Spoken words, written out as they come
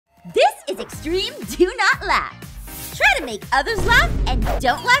extreme do not laugh. Try to make others laugh and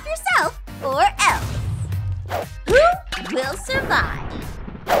don't laugh yourself, or else. Who will survive?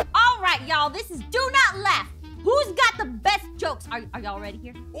 All right, y'all, this is do not laugh. Who's got the best jokes? Are y'all ready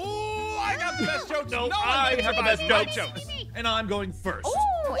here? Oh, I got the best jokes. No, I have the best jokes. And I'm going first.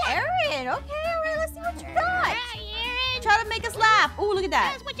 Oh, Aaron. Okay, all right, let's see what you got. Aaron. Try to make us laugh. Oh, look at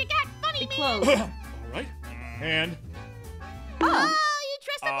that. That's what you got, funny Be man. close. All right. And Oh, you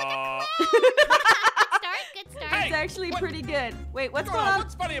dressed up like a clown. Good start. Hey, It's actually what- pretty good. Wait, what's girl, going on?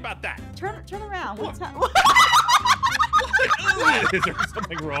 what's funny about that? Turn around. What's that? Is there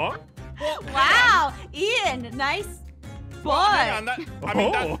something wrong? Wow, Ian, nice butt. Hang on, I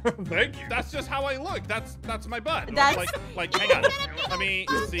mean, Thank you. that's just how I look. That's my butt. That's- Like, hang on. Let me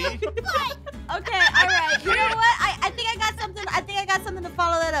see. Okay, all right. You know what? I think I got something. I think I got something to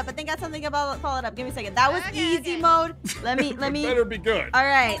follow that up. I think I got something to follow it up. Give me a second. That was easy mode. Let me. Better be good. All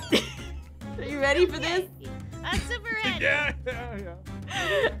right. Are you ready for this? I'm super ready. Yeah.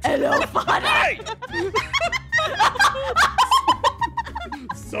 Hello, father. Hey!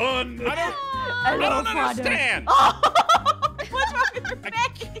 Son. I Hello, don't father. understand. What's wrong with your I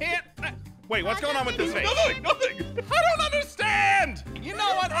face? can't. Wait, what's going on with this face? Nothing. I don't understand. You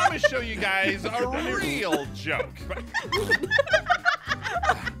know what? I'm gonna show you guys a real joke.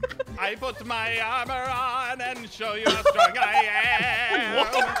 I put my armor on and show you how strong I am.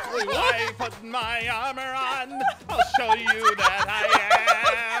 I put my armor on. I'll show you that I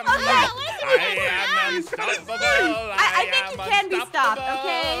am. I am unstoppable. I think you can be stopped,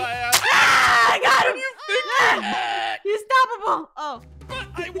 okay? I got him. He's stoppable. Oh, But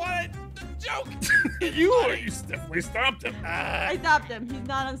I wanted the joke. You definitely stopped him. I stopped him. He's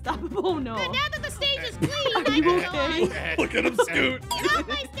not unstoppable. No. Now that the stage is clean, Are I'm you moving okay? on. Look at him scoot. Get off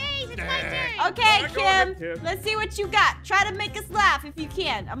my stage. It's my turn. Okay, Alright, go ahead, Kim. Kim. Let's see what you got. Try to make us laugh if you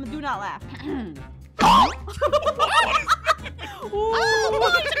can. I'm gonna do not laugh. Oh,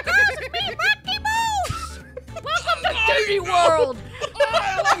 boys and girls, it's me, Rocky Moose. Welcome to Dirty world. Oh,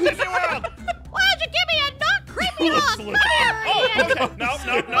 I love Disney World. Why'd you give me a not creepy dog? Slip. Okay. No.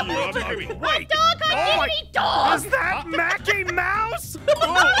 Wait. Dog, Oh give my- me dog. Is that Mackie Mouse?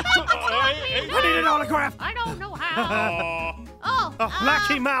 Oh, I need an autograph. I don't know how. Oh,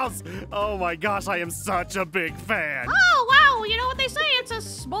 Mackie Mouse. Oh my gosh, I am such a big fan. Oh, wow. You know what they say? It's a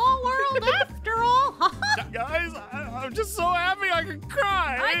small world after all. Guys, I'm just so happy I can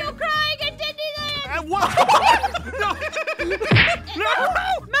cry. I go crying at Disneyland. What? No. No.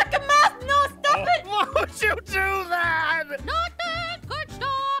 Mickey Mouse, no, stop it. Why would you do that? Nothing could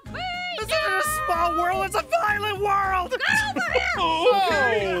stop me. This isn't a small world, it's a violent world.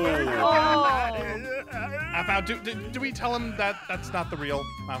 Aphmau, do we tell him that that's not the real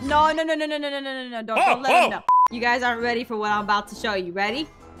mouse? No. Don't let him know. You guys aren't ready for what I'm about to show you. Ready?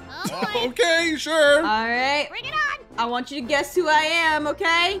 Okay. okay, sure. All right. Bring it on. I want you to guess who I am,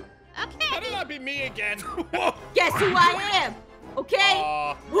 okay? Better Okay. not be me again. Guess who I am,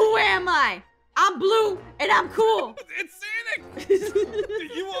 okay? Who am I? I'm blue and I'm cool. It's Sonic.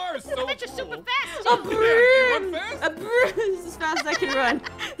 You are so I bet you're super cool. fast. A too. you run broom. fast? A broom. This is as fast as I can run.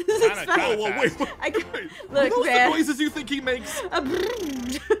 This is as Kinda, fast. Oh, well, wait. I can, Are look, those the man. noises you think he makes? A broom.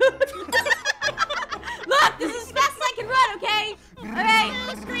 Look, this is as fast as I can run, okay? All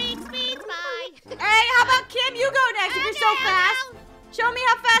right. Screen speed's mine. Hey, how about Kim? You go next if you're so fast. Show me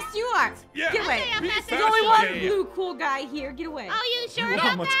how fast you are. Yeah. Get away. Okay, I'm fast. There's only one Yeah. blue cool guy here. Get away. Oh, you sure You're about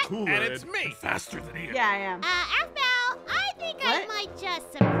not much that? cooler. And it's me. Faster than he is. Yeah, I am. Aphmau, I think I What? might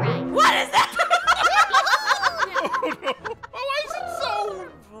just surprise you. What is that? Oh, no. Oh, why is it so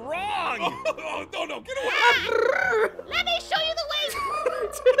wrong? Oh, no, get away. Let me show you the way.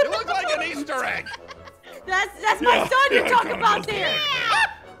 You look like an Easter egg. That's my Yeah, son you're yeah, talking I about got there.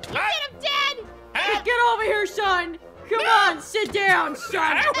 Get him dead. Get over here, son. Come on, sit down,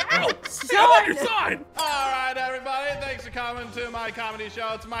 son. Ow. Stay on your Son. side. All right, everybody. Thanks for coming to my comedy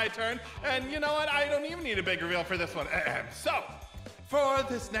show. It's my turn. And you know what? I don't even need a big reveal for this one. So, for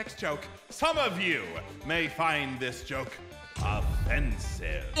this next joke, some of you may find this joke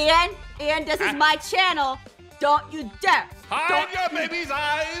offensive. Ian, this is my channel. Don't you dare. Hide your baby's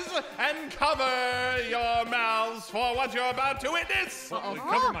eyes and cover your mouths for what you're about to witness. Uh-oh.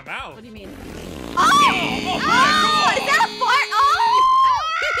 Cover my mouth. What do you mean? Oh! Is that a fart? Oh!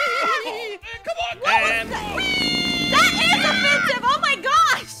 Come on. What was And that is offensive. Oh my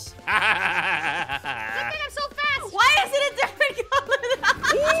gosh. I'm so fast. Why is it a different color?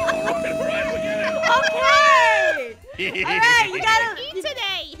 Right, look at Okay. All right, you gotta. Eat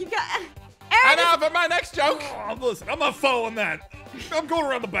today. You got. And Aaron. now for my next joke. Oh, listen, I'm not following that. I'm going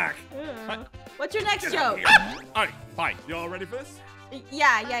around the back. What's your next joke? All right, fine. Y'all ready for this?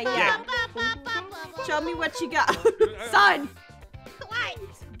 Yeah. Show me what you got. Son, What?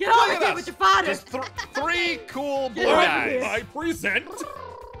 get over Look at here us. with your father. Just three cool blue over guys. here. I present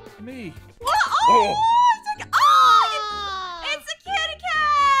me. What? Oh. It's a kitty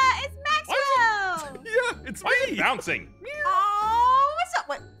cat. It's Maxwell. Yeah, it's Why is me. it bouncing? Oh, what's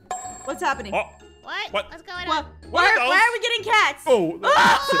up? What's happening? Oh, What? What? What's going What? on? What are Why those? are we getting cats? Oh,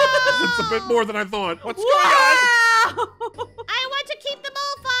 that's a bit more than I thought. what's going on? Wow! I want to keep them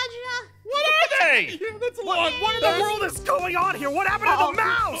all, Fudge. What are they? Yeah, that's a lot. What in the world is going on here? What happened to the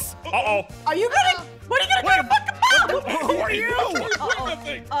mouse? Uh-oh. Are you gonna? What are you gonna do to fucking mouse? Who are you?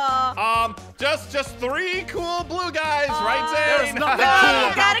 Just three cool blue guys, right, There's Zane? nothing No, cool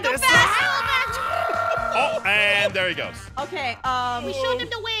you gotta about go this. fast. Oh, and there he goes. Okay. We showed them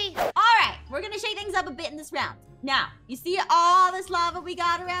the way. All right, we're gonna shake things up a bit in this round. Now, you see all this lava we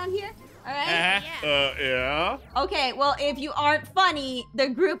got around here? All right. Yeah. Okay. Well, if you aren't funny, the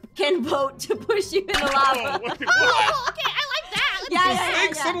group can vote to push you in the lava. Oh, wait, what? Oh, okay, I like that. Let's Yeah, do yeah, that.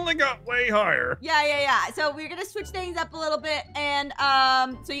 Snake suddenly got way higher. Yeah. So we're gonna switch things up a little bit, and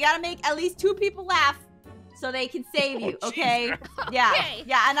so you gotta make at least 2 people laugh, so they can save you. Oh, Okay. jeez. Yeah. Okay.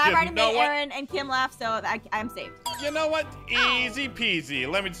 Yeah. And I've You already know made what? Aaron and Kim laugh, so I'm saved. You know what? Easy peasy.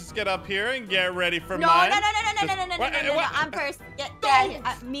 Let me just get up here and get ready for No, mine. no. What? I'm first. Get out of here.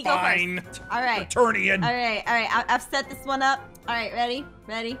 Me go first. Fine. All right. Attorney in. All right. I've set this one up. All right. Ready?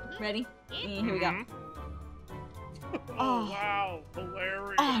 And here we go. Oh, wow.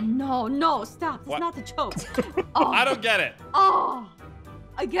 Hilarious. Oh no! Stop! That's What? not the joke. Oh. I don't get it. Oh,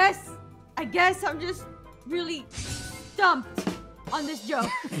 I guess I'm just really stumped on this joke.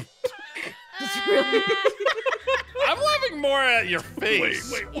 Just really. I'm laughing more at your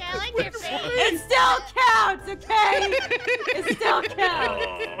face. Wait. Yeah, I like your face. It still counts, okay? It still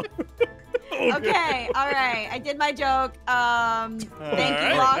counts. Oh. Okay, all right. I did my joke. Thank you,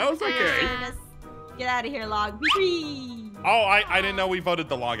 Alright, Log. that was okay. Let's get out of here, Log. Whee! Oh, I didn't know we voted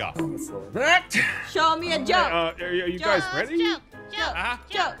the log off. That. Show me a joke. Are you guys ready? Joke. Uh-huh.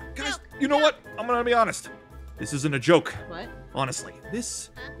 Joke. Guys, you know what? I'm gonna be honest. This isn't a joke. What? Honestly, this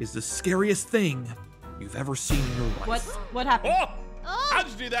is the scariest thing you've ever seen in your life. What happened? Oh, Oh, how'd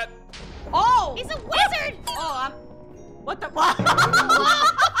you do that? Oh! he's a wizard. Oh, what the? What?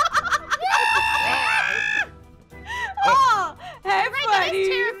 Oh, hey, Right, that's Freddy.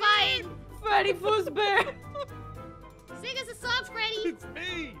 terrifying. Freddy Fazbear. Sing us a song, Freddy. It's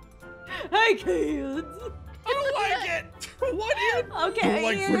me. Hey, kids. I don't like it. What is? Okay,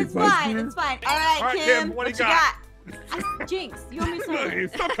 like yeah, it's 45 fine. here? It's fine. All right, All right, Kim. Kim, what do you got? Jinx, you want me to say Hey,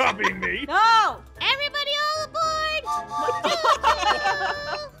 stop copying me. No. Everybody all aboard.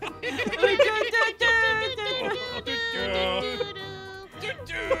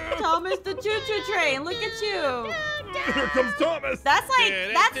 Thomas the choo-choo train. Look at you. Here comes Thomas. That's like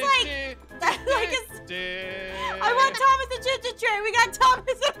a. I want Thomas the choo-choo train. We got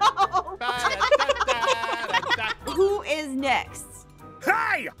Thomas at home. Who is next?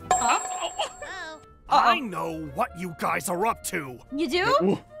 Hey! Oh. I know what you guys are up to. You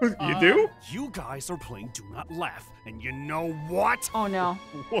do? You do? You guys are playing Do Not Laugh, and you know what? Oh no.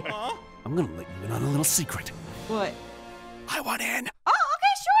 What? I'm gonna let you in on a little secret. What? I want in. Oh,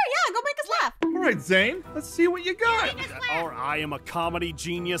 okay, sure. Yeah, go make us laugh. All right, Zane. Let's see what you got. Or I am a comedy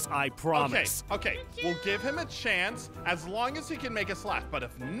genius, I promise. Okay. We'll give him a chance as long as he can make us laugh. But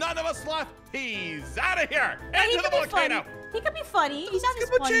if none of us laugh, he's out of here. He Into the could be funny. volcano. He could be funny. He's not Give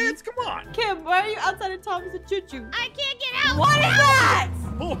just him a funny. chance. Come on. Kim, why are you outside of Thomas the choo-choo? I can't get out. What is that?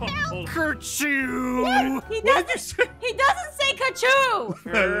 Hold on. Hold on. Kerchoo! He What did you doesn't. say? He doesn't say ka-choo.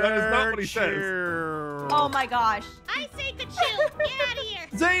 That is not what he says. Oh my gosh. I say ka-choo. Get out of here.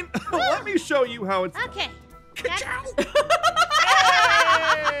 Zane, let me show you how it's. Okay. Hey! That's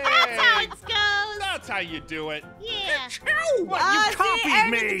how it goes. That's how you do it. Yeah. What? Ah, You see, copied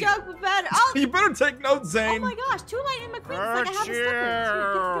Aaron me! did the joke was better. Oh, You better take notes, oh Zane. my gosh. Two Lightning McQueen's like I have a slipper.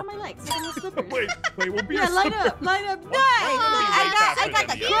 Here, get on my legs. Get on my slippers. Wait, we'll be Yeah, your light supper. up. Nice. be way I faster got the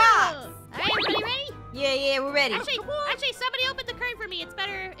than you. Crocs. All right, everybody ready? Yeah, we're ready. Actually, somebody opened the curtain for me. It's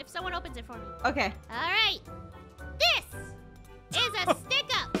better if someone opens it for me. Okay. All right. This is a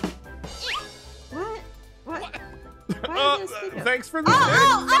stick-up. What? Why is this sticker? Thanks for the Oh,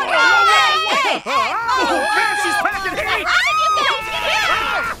 tip. hey! Oh, man, she's packing heat! How did you guys get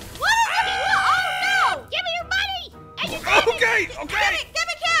out? What is it? Oh, no! Give me your money. And you Okay. Give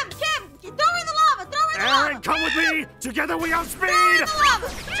me Kim! Throw her in the lava! Throw her in the lava! Aaron, come with me! Together we Throw her in outspeed! the lava!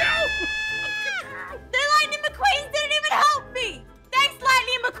 The Lightning McQueens didn't even help me! Thanks,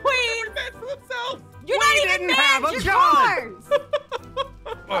 Lightning McQueen! That's for themselves. You're not even didn't mad, have a you're gun. cars!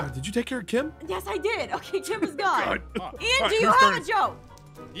 Oh, did Did you take care of Kim? Yes, I did. Okay, Kim is gone. God. Ian, All do right, you whose have turn? a joke?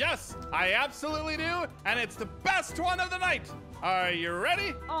 Yes, I absolutely do, and it's the best one of the night. Are you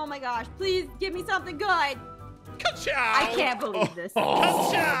ready? Oh my gosh, please give me something good. Ka-chow! I can't believe this.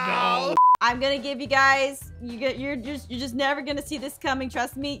 Ka-chow! I'm gonna give you guys. You're just never gonna see this coming.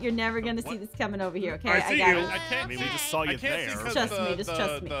 Trust me, you're never gonna see this coming over here. Okay, I see got you. it. I can't I mean, see. we just saw you I can't see there. 'cause Trust me, just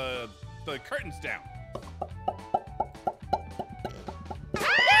trust me. The curtain's down.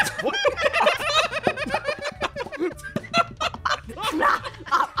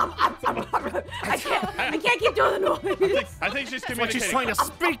 I can't keep doing the noise. I think she's Like communicating. she's trying to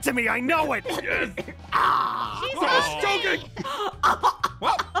speak to me. I know it. Oh, joking.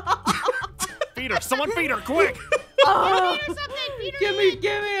 Well, Feed her. Someone feed her, quick. Oh, Peter something. Peter give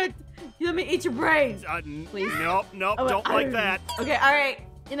me it. Let me eat your brains. Nope, nope, Oh, don't like that. Okay, all right.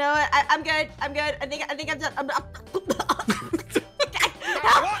 You know what? I'm good. I think I'm done.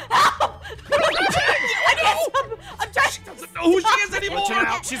 Help! I'm trying. She doesn't know who she is anymore. Glitching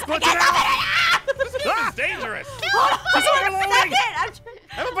out. She's glitching out. this game is dangerous. She's overloading.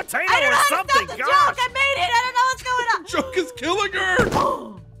 Have a potato I don't know or how to something. stop the Gosh. joke. I made it. I don't know what's going on. Joke is killing her.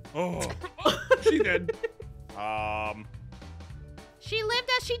 Oh, she did. She lived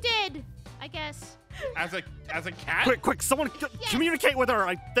as she did, I guess. As a cat. Quick, someone communicate with her,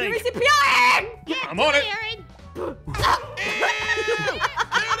 I Give me think. CPR. Yeah, I'm on it. Aaron.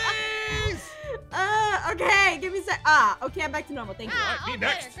 Okay, give me a sec. Okay, I'm back to normal. Thank you. Oh,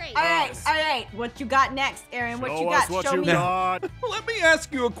 next. great. All right. What you got next, Aaron? What you Show got? us what Show you me. got. Let me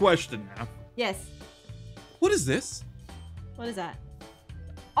ask you a question now. Yes. What is this? What is that?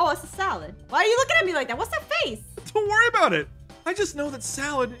 Oh, it's a salad. Why are you looking at me like that? What's that face? Don't worry about it. I just know that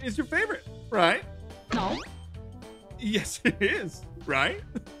salad is your favorite, right? No, Yes, it is, right?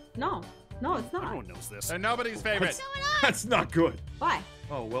 no, it's not. Everyone knows this. They're nobody's favorite. That's not good. Why?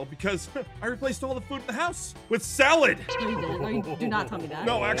 Oh, well, because I replaced all the food in the house with salad. No, you didn't. No, you do not tell me that.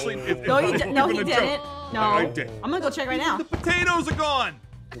 No, actually, No, he didn't. didn't. No. I did. I'm gonna go check right now. The potatoes are gone.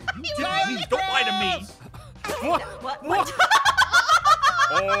 Please don't lie to me. What? What?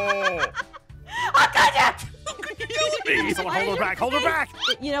 Oh. Oh, gotcha! Someone hold her back. Hold her back.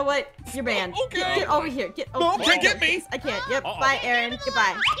 You know what? You're banned. Okay. Get over here. Get over No, here. can't get me. I can't. Yep. Bye, Aaron.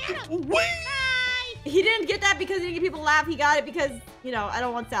 Goodbye. Wait. He didn't get that because he didn't get people to laugh. He got it because, you know, I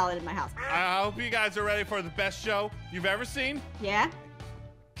don't want salad in my house. I hope you guys are ready for the best show you've ever seen. Yeah?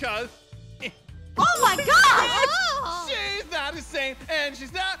 Cause Oh my god! Oh. she's not a saint and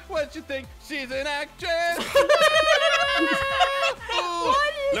she's not what you think. She's an actress. Ooh,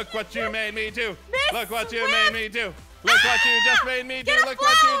 look what you made me do. Miss Look what you Swift. made me do. Look what you just made me do. Get a Look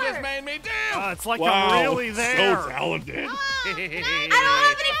what you flower. just made me do. It's like I'm really there. So talented. I don't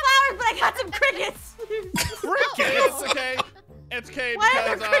have any flowers, but I got some crickets. It's okay. It's okay Why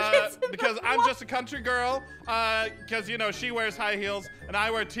are there crickets in because the I'm wall? just a country girl. Because you know she wears high heels and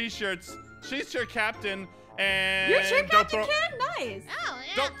I wear t-shirts. She's your captain, and You're cheer don't captain throw, kid? Nice. Oh,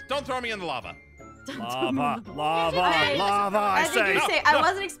 yeah. don't throw me in the lava. Lava, Okay, I think you're say. safe. I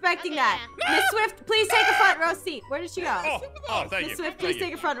wasn't expecting that. Miss Swift, please take a front row seat. Where did she go? Oh, thank you. Miss Swift, Thank please you.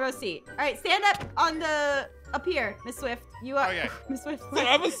 take a front row seat. All right, stand up up here, Miss Swift. You are. Okay. Miss Swift. So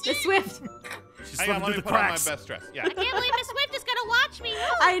have a seat. Miss Swift. She's Hang on, slipping let through me the put on my cracks. best dress. Yeah. I can't believe Miss Swift is gonna watch me.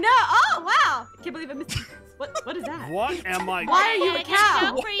 I know. Oh wow. I can't believe it. Miss. What is that? What am I? Why are you I a got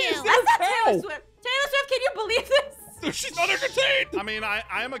cow? joke for you. is That's not Cow. Taylor Swift. Taylor Swift, can you believe this? She's not entertained. I mean, I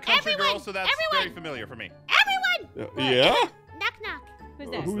am a country girl, Everyone, so that's everyone. very familiar for me. Everyone, Yeah? knock knock. Who's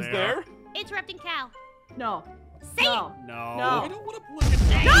there? Who's there? there? Interrupting cow. No. Say No. No. No. I don't want to look at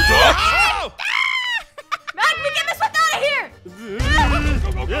that. Oh! Matt, we get Miss Swift out of here!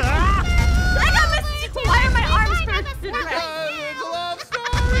 Yeah. I got Miss. Why are my arms hurt? It's a love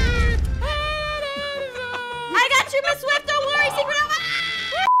story. I got you, Miss Swift. Don't worry. Secret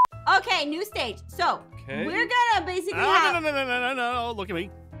Alpha. Okay, new stage. So Okay. we're gonna basically No, have. no. Look at me.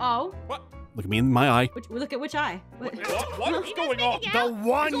 Oh, What? Look at me in my eye. look at which eye? What is going on? The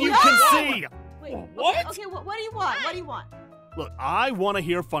one you No. can see. Wait. What? Okay. What do you want? What do you want? Look, I want to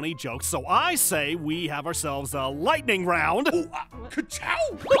hear funny jokes, so I say we have ourselves a lightning round. Ka-chow!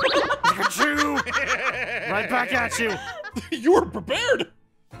 Achoo! Right back at you. You were prepared.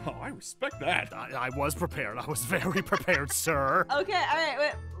 Oh, I respect that. I was prepared. I was very prepared, sir. Okay. All right.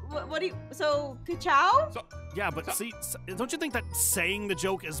 Wait. What do you? So, ka-chow? Yeah, but see, don't you think that saying the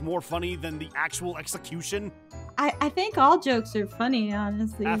joke is more funny than the actual execution? I think all jokes are funny,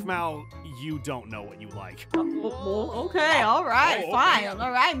 honestly. Aphmau, you don't know what you like. Okay. All right. Oh, Fine. okay.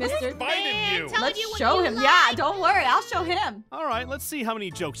 All right, Mister. Invited you. Telling Let's you what show you him. like. Yeah. Don't worry. I'll show him. All right, let's see how many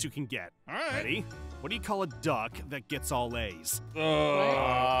jokes you can get. All right. Ready? What do you call a duck that gets all A's? What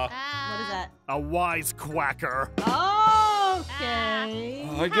is that? A wise quacker. Okay.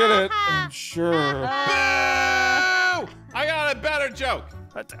 I get it. I'm sure. Boo! I got a better joke.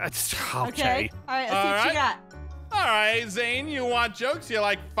 Okay. All right, let's see what you got. All right, Zane, you want jokes? You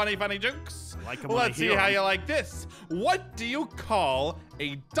like funny jokes? Like 'em when I Let's see hear how 'em. you like this. What do you call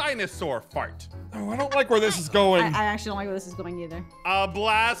a dinosaur fart? Oh, I don't like where this is going. I actually don't like where this is going either. A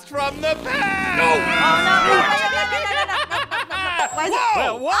blast from the past! No! Why is it?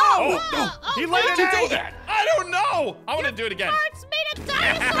 Whoa! Oh, He laid it out. that? I don't know. I want to do it again. Farts made a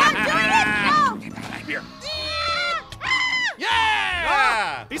dinosaur do it! Here.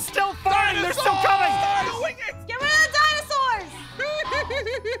 Yeah! He's still farting. They're still coming. Doing it. Get rid of the dinosaurs!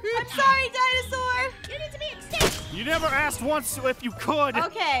 I'm sorry, dinosaur! You need to be extinct. You never asked once if you could.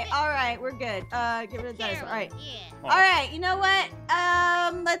 Okay, alright, we're good. Get rid of the dinosaur. Alright. Yeah. Alright, you know what?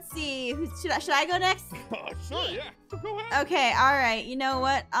 Let's see. Should I go next? Sure, yeah. Go ahead. Okay, alright, you know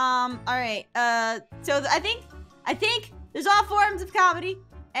what? Alright. So I think there's all forms of comedy.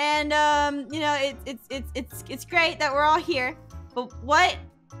 And you know, it's great that we're all here. But what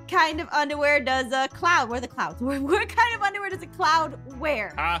kind of underwear does a cloud wear? The clouds. What kind of underwear does a cloud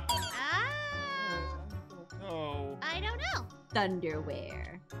wear? Oh. I don't know.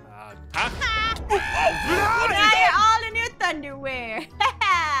 Thunderwear. Huh? Now you're all in your thunderwear.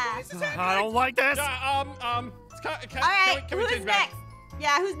 I don't like this. All right, can we who's change back? next?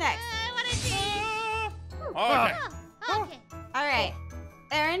 Yeah, who's next? I want to see. Okay. Oh, okay. All right,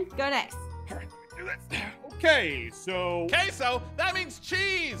 Aaron, go next. All right, let me do this. Okay, so. Queso, that means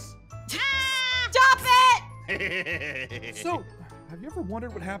cheese. Stop it! So, have you ever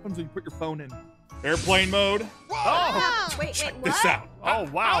wondered what happens when you put your phone in airplane mode? Oh, Wait, Check what? this out. oh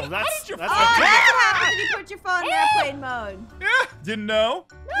wow, how that's did your that's Oh, a that's what happens when you put your phone in airplane mode. Yeah, didn't know?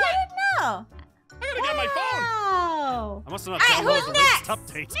 No, I didn't know. I gotta get my phone. Wow. I must have not All right, downloaded who's the next?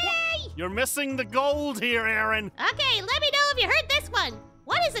 latest update. You're missing the gold here, Aaron. Okay, let me know if you heard this one.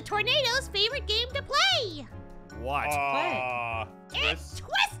 What is a tornado's favorite game to play? What? It's Twist.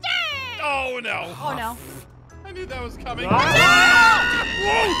 Twister! Oh no. Oh no. I knew that was coming. No,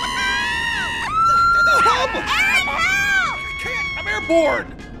 help! I can't! I'm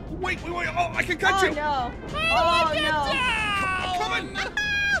airborne! Wait, oh, I can cut Oh you! no. Oh no. I'm coming!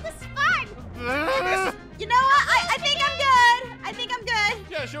 Oh, this is fun! You know what? I think I'm good. I think I'm good.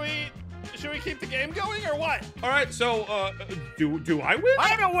 Yeah, should we keep the game going or what? Alright, so, do I win? I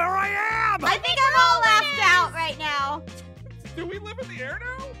don't know where I am. I think I'm all left out right now. Do we live in the air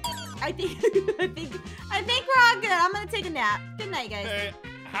now? I think we're all good. I'm gonna take a nap. Good night, guys. Hey,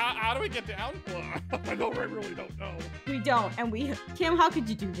 how do we get down? I really don't know. We don't, and Kim, how could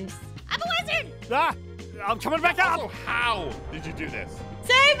you do this? I'm a wizard! Ah, I'm coming back Also, up. how did you do this?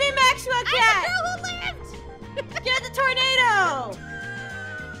 Save me, Maxwell I'm Cat! the girl who lived! Get the tornado!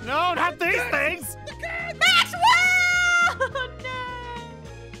 No, not these things. Maxwell! Oh,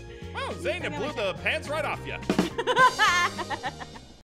 no! Wow, Zane, it blew the pants right off you.